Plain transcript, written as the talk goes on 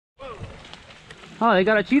Oh, they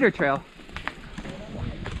got a cheater trail.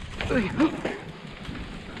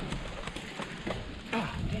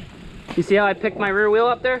 You see how I picked my rear wheel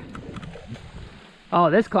up there? Oh,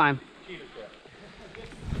 this climb.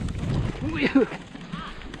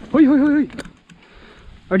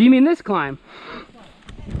 Or do you mean this climb?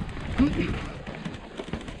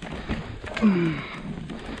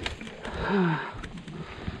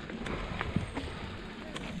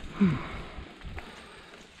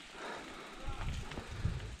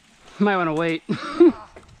 Might want to wait.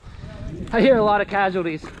 I hear a lot of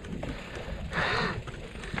casualties.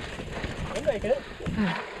 I'm making it.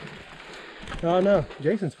 Oh no,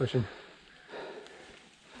 Jason's pushing.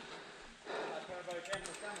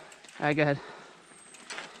 All right, go ahead.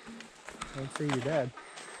 Let's see your dad.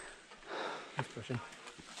 He's pushing.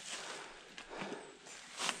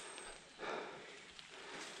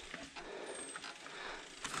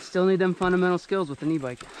 Still need them fundamental skills with an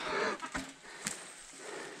e-bike.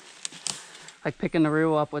 Like picking the rear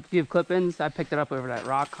wheel up with, if you have clip-ins, I picked it up over that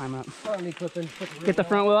rock, climb up. I don't need clip-ins. Get the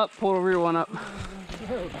front wheel up, pull the rear one up.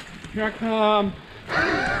 Here I come.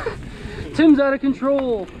 Tim's out of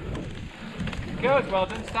control. It goes well, it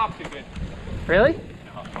didn't stop too good. Really?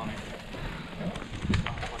 No, funny.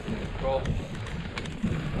 Roll.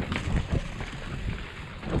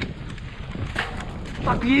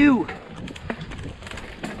 Fuck you!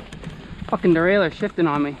 Fucking derailleur shifting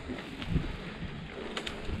on me.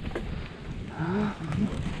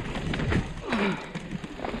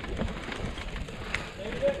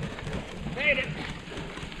 Made it.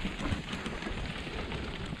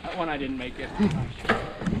 That one I didn't make it.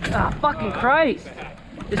 Ah, fucking Christ!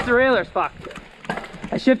 This derailleur's fucked.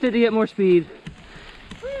 I shifted to get more speed.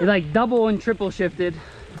 It like double and triple shifted.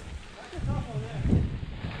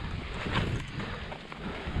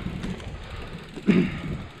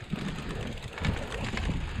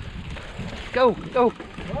 Go, go!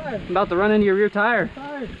 What? I'm about to run into your rear tire.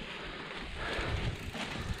 Tired.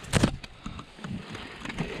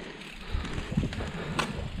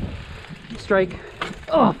 Strike.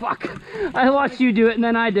 Oh fuck! I watched you do it and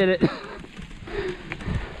then I did it.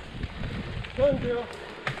 Done, girl.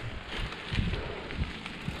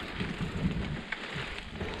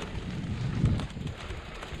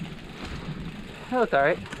 That looked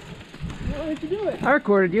alright. Why did you do it? I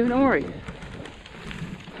recorded you, don't worry.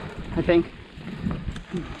 I think.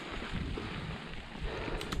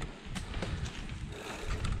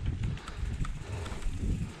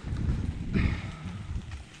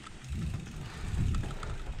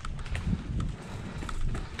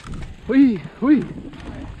 Whee, whee,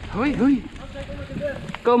 whee, whee.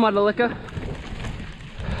 Go, Mudalika.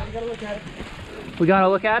 You gotta look at it. We gotta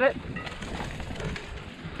look at it?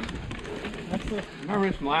 That's the, Remember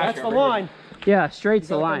this from last that's year, the remember? line. Yeah, straight's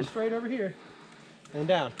the You gotta line. come straight over here and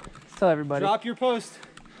down. Let's tell everybody. Drop your post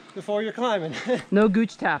before you're climbing. No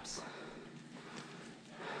gooch taps.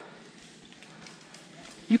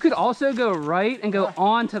 You could also go right and go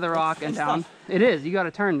onto the rock and down. It is, you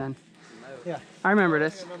gotta turn then. Yeah. I remember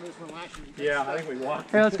this. Yeah, I think we walked.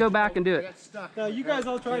 Here, let's go back and do it. No, you guys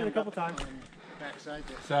all tried it a couple times.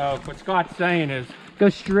 So what Scott's saying is Go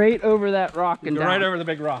straight over that rock and go down. right over the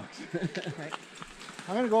big rocks.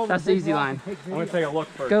 I'm gonna go over That's the the big easy rock line. and take I'm gonna video. take a look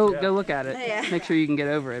first. Go, yeah. go look at it. Yeah. Make sure you can get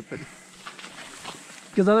over it, but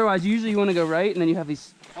because otherwise, usually you want to go right, and then you have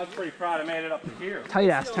these I was pretty proud I made it up to here. tight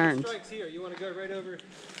ass See all the turns. strikes here. You want to go right over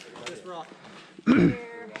this rock.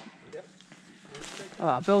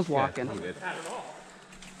 Bill's walking. Not at all.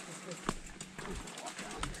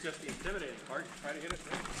 It's just the intimidating part. Try to hit it.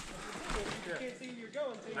 You can't see you're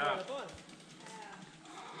going, so you're No. out of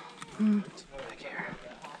fun. Back here.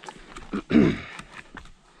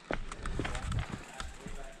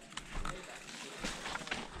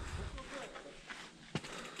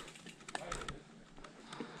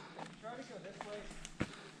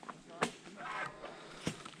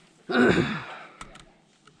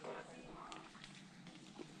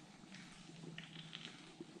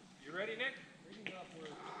 You ready, Nick?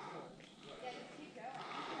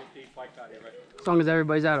 Deep bike out here, right? As long as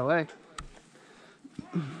everybody's out of the way.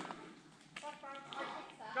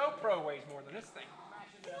 GoPro weighs more than this thing.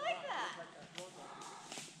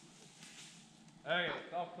 Okay,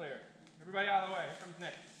 it's all clear. Everybody out of the way. Here comes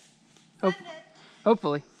Nick.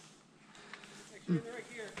 Hopefully.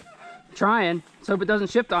 Trying. Let's hope it doesn't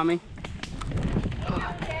shift on me.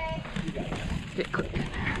 Get clipped in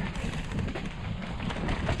there.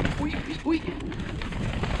 Wee, wee, wee.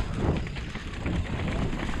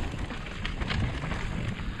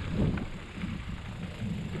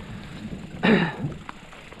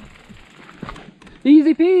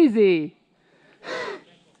 Easy peasy.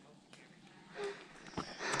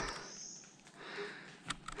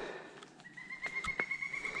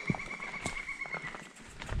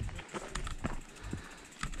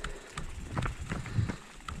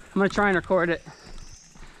 I'm gonna try and record it. How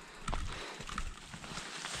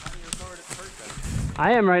do you record it first then?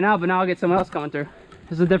 I am right now, but now I'll get someone else coming through.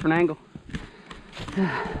 This is a different angle.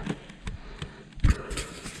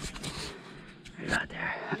 Right out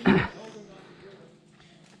there.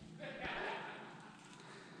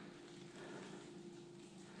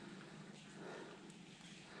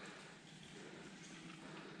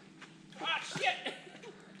 Ah, shit!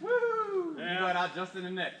 Woo! Yeah. Went out just in the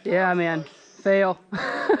neck. Yeah, man. Fail.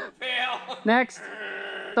 Fail! Next.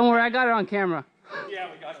 Don't worry, I got it on camera. Yeah,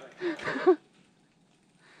 we got it.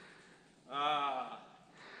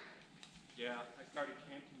 Yeah, I started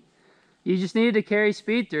camping. You just needed to carry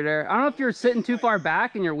speed through there. I don't know if you're sitting too far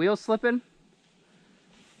back and your wheel's slipping.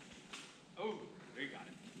 Oh, we got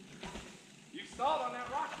it. You stalled on that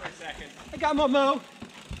rock for a second. I got my mo. I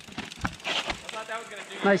thought that was gonna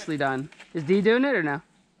do Nicely done. Is D doing it or no?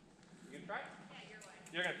 You gonna try? Yeah, your way.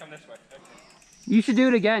 You're gonna come this way. Okay. You should do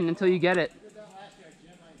it again until you get it.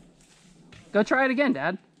 Go try it again,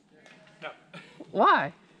 Dad. No,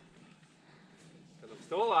 Why? because I'm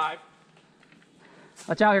still alive.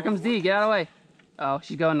 Watch out, here comes D. Get out of the way. Oh,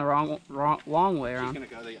 she's going the long way She's around. gonna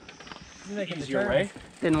go the You're making the easier turn. way.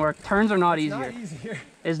 Didn't work. Turns are not It's easier. not easier.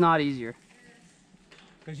 It's not easier.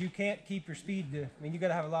 Because you can't keep your speed to, I mean, you got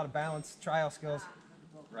to have a lot of balance, trial skills.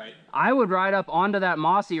 Right. I would ride up onto that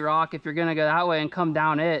mossy rock if you're gonna go that way and come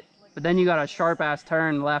down it. But then you got a sharp ass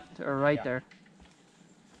turn left or right Yeah. there.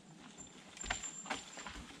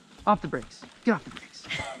 Off the brakes. Get off the brakes.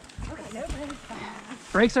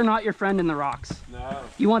 Brakes are not your friend in the rocks. No.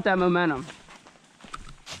 You want that momentum.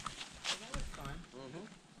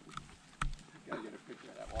 Gotta get a picture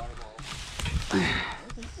of that water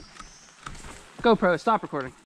ball. GoPro, stop recording.